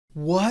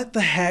What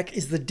the heck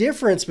is the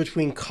difference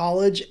between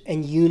college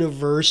and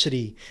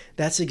university?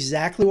 That's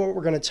exactly what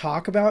we're going to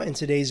talk about in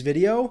today's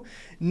video.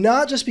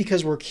 Not just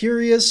because we're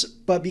curious,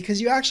 but because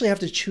you actually have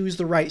to choose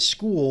the right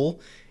school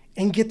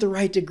and get the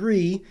right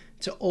degree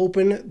to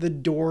open the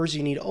doors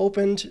you need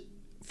opened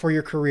for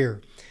your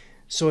career.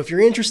 So if you're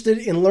interested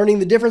in learning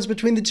the difference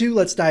between the two,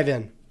 let's dive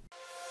in.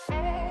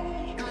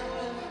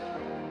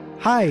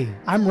 Hi,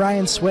 I'm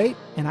Ryan Swayt,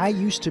 and I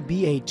used to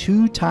be a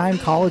two-time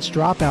college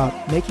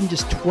dropout, making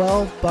just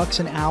 $12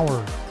 an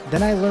hour.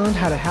 Then I learned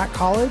how to hack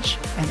college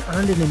and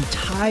earned an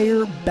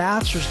entire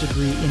bachelor's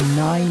degree in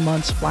 9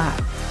 months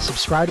flat.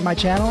 Subscribe to my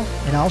channel,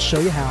 and I'll show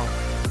you how.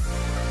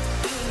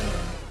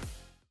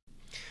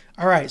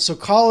 All right, so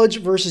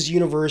college versus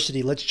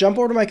university. Let's jump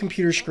over to my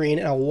computer screen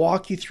and I'll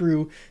walk you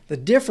through the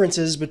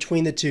differences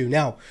between the two.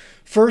 Now,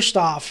 first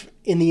off,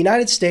 in the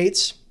United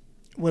States,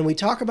 when we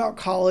talk about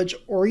college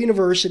or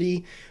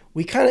university,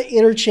 we kind of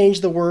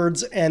interchange the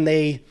words and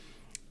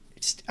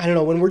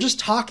when we're just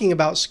talking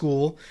about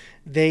school,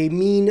 they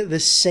mean the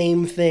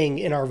same thing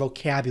in our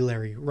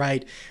vocabulary,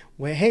 right?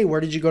 Hey, where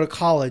did you go to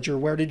college? Or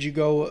what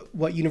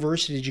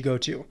university did you go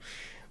to?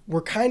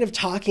 We're kind of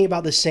talking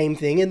about the same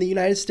thing in the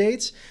United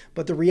States,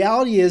 but the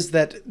reality is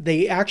that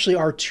they actually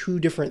are two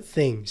different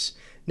things.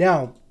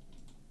 Now,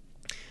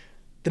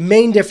 the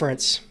main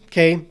difference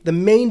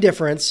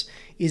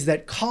is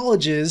that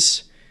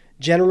colleges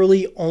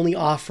generally only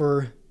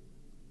offer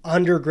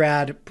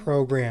undergrad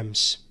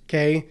programs,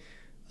 okay?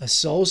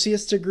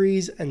 Associate's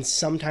degrees and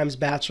sometimes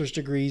bachelor's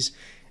degrees,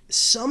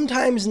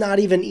 sometimes not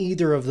even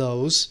either of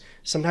those.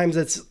 Sometimes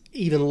it's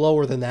even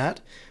lower than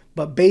that.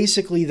 But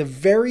basically, the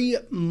very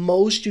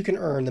most you can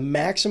earn, the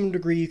maximum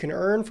degree you can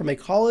earn from a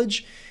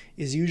college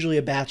is usually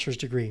a bachelor's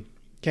degree,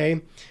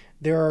 okay?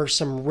 There are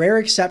some rare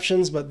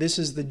exceptions, but this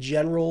is the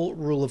general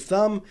rule of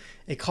thumb.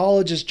 A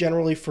college is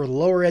generally for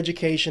lower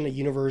education, a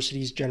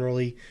university is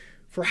generally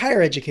for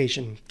higher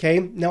education, okay?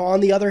 Now, on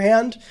the other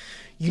hand,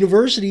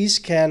 universities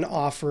can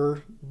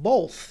offer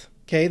both,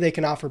 okay? They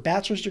can offer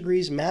bachelor's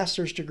degrees,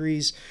 master's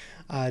degrees,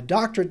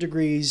 doctorate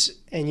degrees,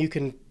 and you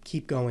can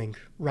keep going,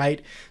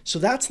 right? So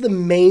that's the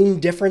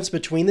main difference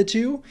between the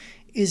two,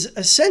 is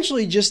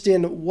essentially just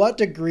in what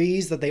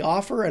degrees that they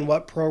offer and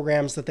what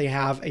programs that they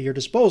have at your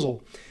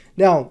disposal.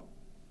 Now,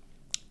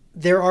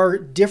 there are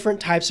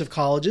different types of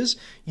colleges.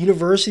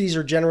 Universities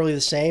are generally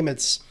the same.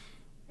 It's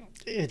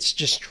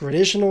just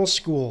traditional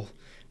school.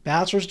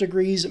 Bachelor's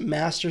degrees,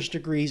 master's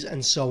degrees,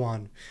 and so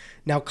on.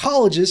 Now,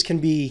 colleges can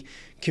be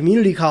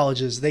community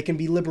colleges. They can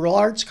be liberal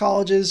arts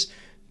colleges,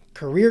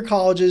 career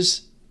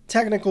colleges,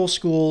 technical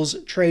schools,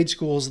 trade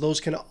schools. Those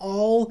can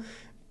all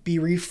be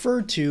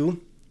referred to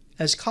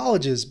as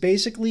colleges.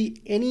 Basically,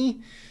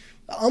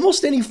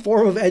 almost any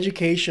form of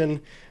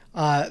education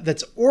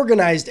that's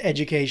organized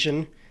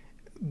education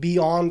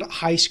beyond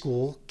high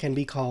school can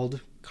be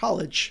called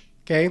college,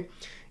 okay?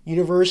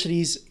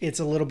 Universities, it's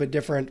a little bit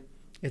different.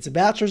 It's a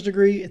bachelor's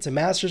degree, it's a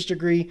master's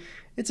degree,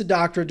 it's a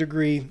doctorate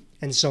degree,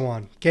 and so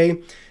on,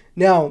 okay?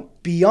 Now,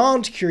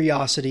 beyond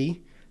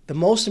curiosity, the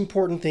most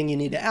important thing you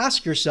need to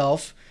ask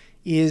yourself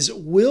is,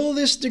 will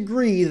this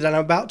degree that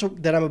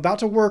I'm about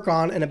to work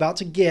on and about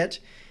to get,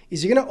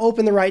 is it going to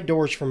open the right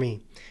doors for me?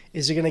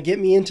 Is it going to get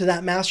me into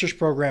that master's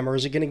program, or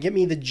is it going to get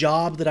me the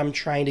job that I'm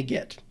trying to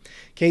get?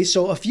 Okay,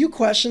 so a few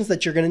questions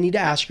that you're going to need to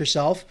ask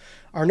yourself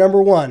are,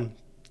 number one,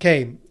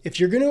 okay, if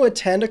you're going to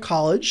attend a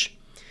college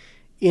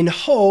in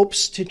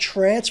hopes to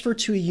transfer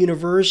to a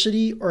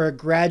university or a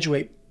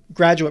graduate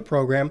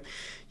program,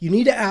 you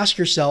need to ask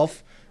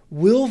yourself,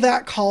 will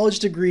that college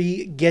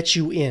degree get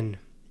you in?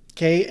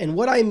 Okay, and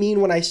what I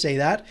mean when I say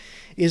that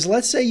is,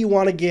 let's say you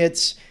want to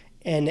get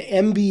an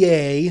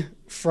MBA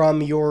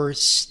from your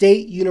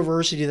state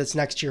university that's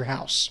next to your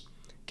house,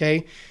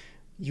 okay?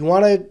 You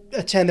want to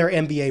attend their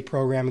MBA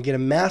program and get a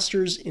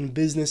master's in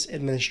business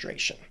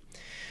administration.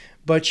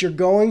 But you're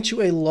going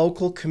to a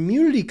local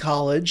community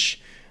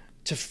college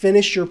to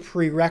finish your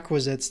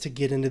prerequisites to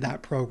get into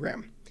that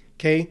program,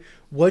 okay?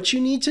 What you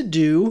need to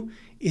do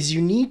is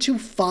you need to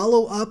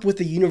follow up with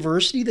the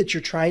university that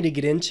you're trying to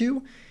get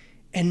into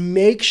and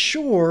make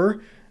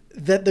sure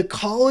that the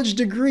college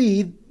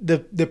degree, the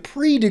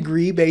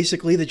pre-degree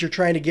basically that you're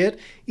trying to get,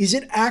 is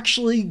it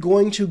actually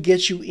going to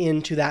get you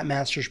into that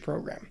master's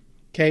program,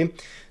 okay?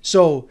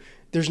 So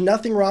there's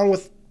nothing wrong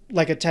with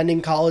like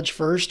attending college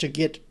first to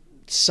get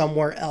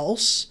somewhere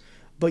else,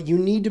 but you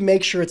need to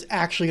make sure it's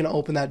actually going to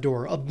open that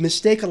door. A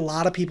mistake a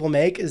lot of people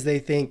make is they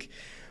think,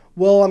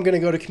 well, I'm going to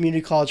go to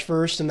community college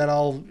first and then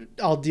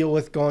I'll deal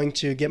with going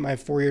to get my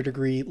 4-year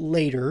degree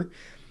later.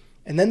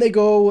 And then they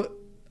go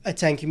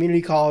attend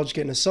community college,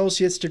 get an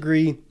associate's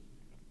degree,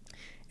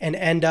 and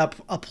end up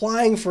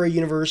applying for a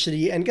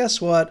university. And guess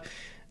what?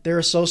 Their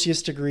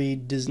associate's degree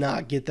does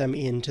not get them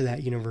into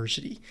that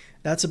university.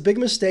 That's a big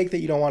mistake that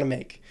you don't want to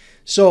make.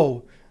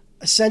 So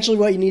essentially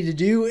what you need to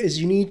do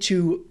is you need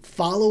to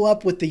follow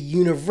up with the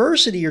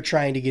university you're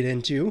trying to get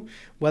into,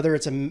 whether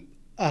it's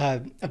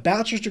a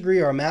bachelor's degree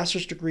or a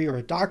master's degree or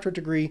a doctorate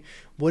degree,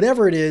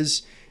 whatever it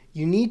is.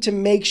 You need to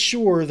make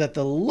sure that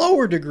the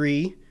lower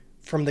degree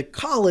from the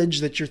college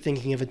that you're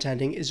thinking of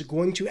attending is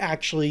going to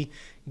actually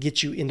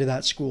get you into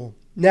that school.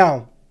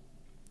 Now,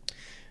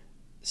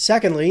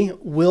 secondly,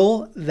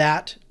 will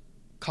that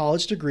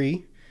college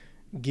degree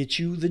get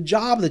you the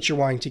job that you're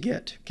wanting to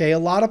get? Okay, a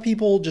lot of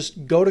people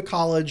just go to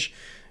college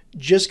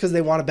just because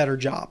they want a better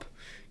job.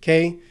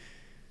 Okay,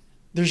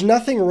 there's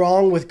nothing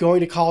wrong with going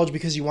to college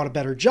because you want a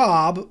better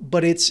job,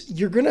 but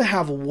you're going to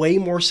have way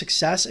more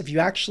success if you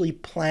actually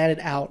plan it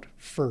out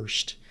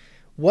first.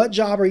 What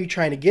job are you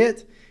trying to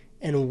get,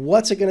 and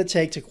what's it going to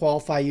take to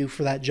qualify you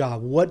for that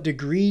job? What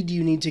degree do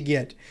you need to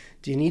get?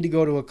 Do you need to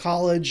go to a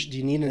college? Do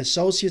you need an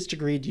associate's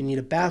degree? Do you need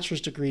a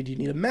bachelor's degree? Do you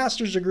need a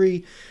master's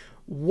degree?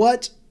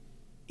 What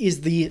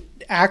is the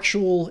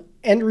actual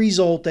end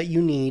result that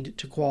you need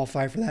to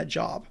qualify for that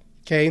job?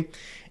 Okay.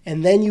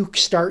 And then you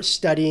start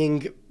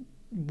studying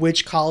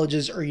which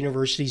colleges or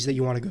universities that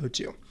you want to go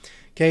to.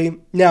 Okay.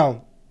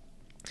 Now,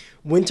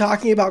 when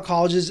talking about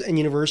colleges and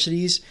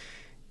universities,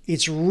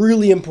 it's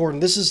really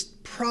important. This is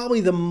probably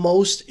the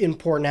most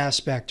important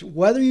aspect.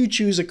 Whether you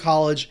choose a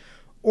college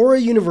or a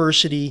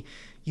university,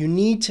 you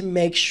need to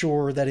make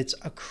sure that it's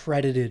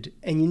accredited,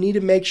 and you need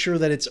to make sure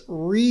that it's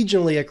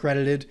regionally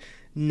accredited,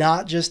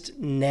 not just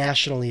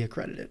nationally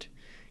accredited.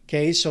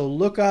 Okay, so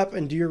look up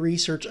and do your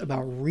research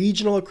about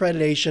regional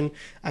accreditation.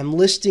 I'm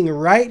listing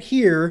right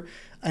here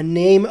a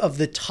name of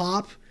the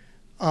top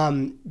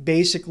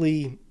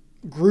basically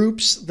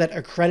groups that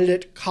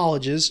accredit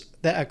colleges.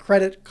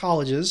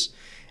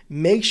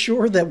 Make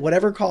sure that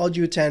whatever college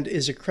you attend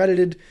is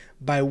accredited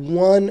by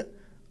one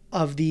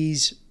of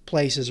these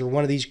places or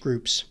one of these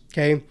groups.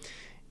 Okay.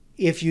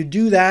 If you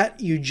do that,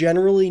 you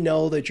generally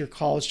know that your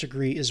college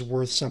degree is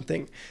worth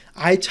something.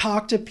 I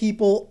talk to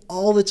people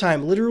all the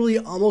time, literally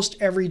almost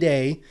every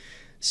day.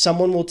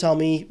 Someone will tell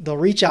me, they'll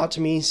reach out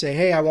to me and say,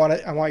 hey, I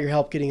want your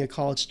help getting a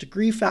college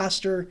degree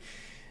faster.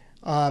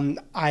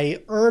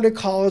 I earned a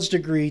college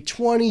degree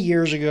 20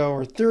 years ago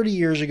or 30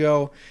 years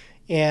ago,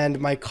 and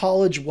my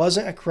college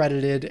wasn't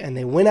accredited and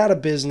they went out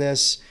of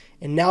business.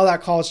 And now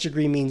that college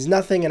degree means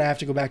nothing and I have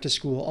to go back to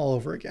school all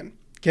over again.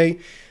 Okay.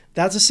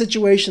 That's a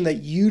situation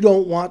that you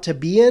don't want to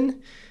be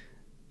in.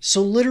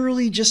 So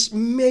literally just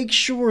make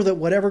sure that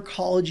whatever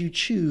college you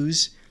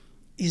choose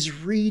is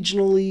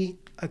regionally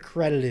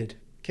accredited,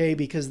 okay?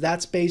 Because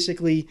that's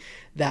basically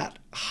that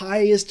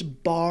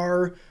highest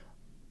bar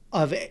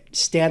of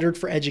standard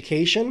for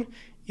education.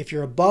 If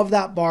you're above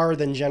that bar,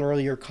 then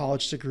generally your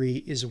college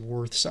degree is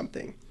worth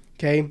something,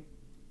 okay?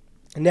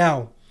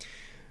 Now,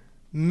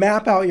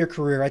 map out your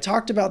career. I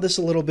talked about this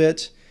a little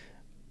bit,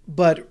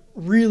 but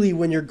really,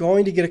 when you're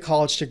going to get a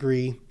college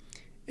degree,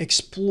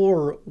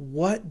 explore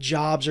what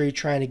jobs are you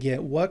trying to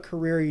get, what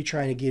career are you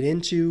trying to get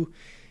into,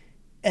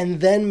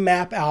 and then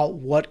map out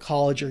what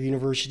college or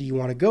university you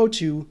want to go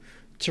to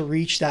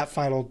reach that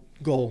final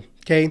goal,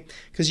 okay?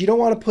 Because you don't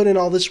want to put in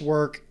all this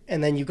work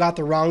and then you got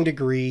the wrong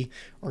degree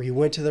or you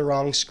went to the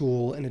wrong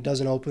school and it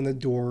doesn't open the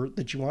door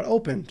that you want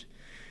opened.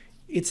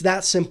 It's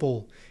that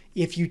simple.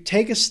 If you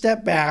take a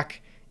step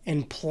back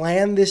and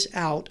plan this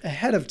out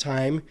ahead of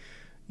time,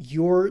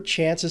 your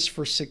chances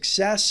for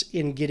success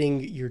in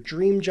getting your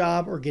dream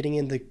job or getting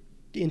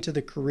into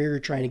the career you're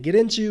trying to get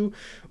into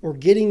or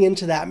getting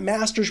into that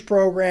master's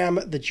program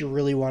that you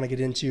really want to get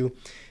into,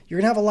 you're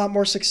going to have a lot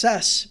more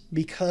success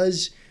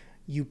because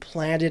you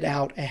planned it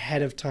out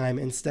ahead of time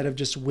instead of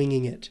just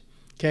winging it.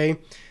 Okay.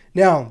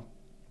 Now,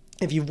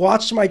 if you've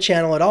watched my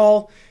channel at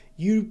all,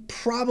 you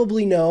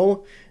probably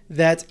know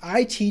that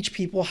I teach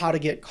people how to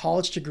get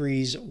college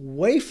degrees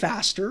way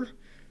faster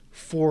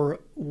for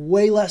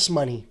way less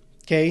money.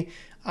 Okay,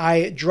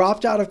 I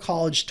dropped out of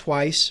college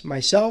twice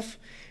myself,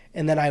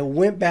 and then I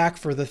went back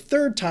for the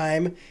third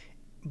time,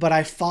 but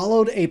I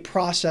followed a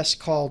process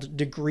called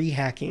degree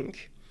hacking.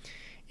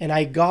 And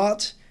I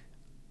got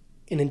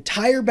an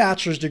entire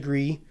bachelor's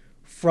degree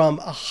from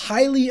a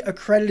highly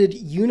accredited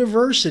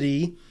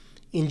university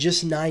in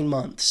just 9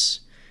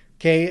 months.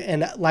 Okay,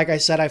 and like I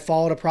said, I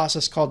followed a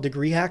process called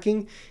degree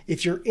hacking.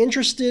 If you're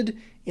interested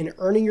in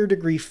earning your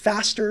degree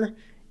faster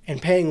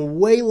and paying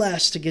way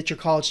less to get your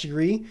college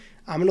degree,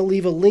 I'm going to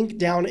leave a link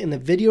down in the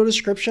video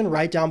description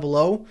right down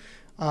below.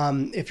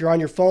 If you're on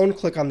your phone,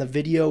 click on the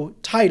video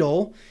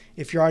title.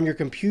 If you're on your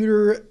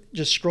computer,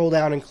 just scroll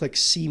down and click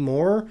see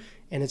more,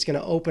 and it's going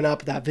to open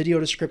up that video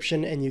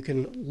description and you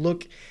can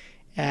look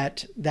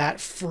at that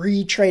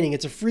free training.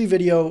 It's a free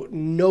video,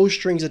 no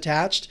strings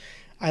attached.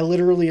 I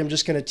literally am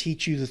just going to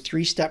teach you the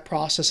 3-step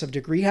process of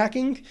degree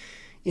hacking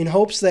in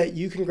hopes that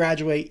you can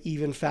graduate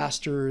even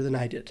faster than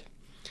I did.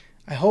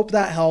 I hope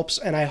that helps,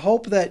 and I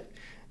hope that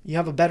you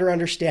have a better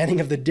understanding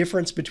of the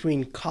difference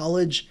between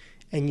college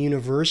and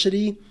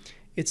university.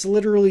 It's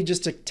literally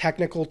just a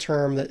technical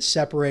term that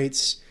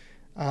separates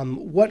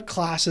what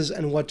classes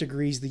and what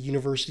degrees the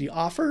university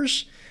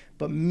offers,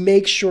 but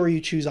make sure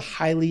you choose a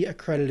highly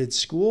accredited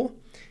school.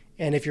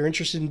 And if you're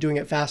interested in doing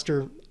it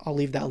faster, I'll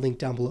leave that link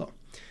down below.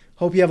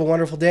 Hope you have a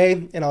wonderful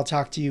day, and I'll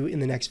talk to you in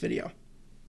the next video.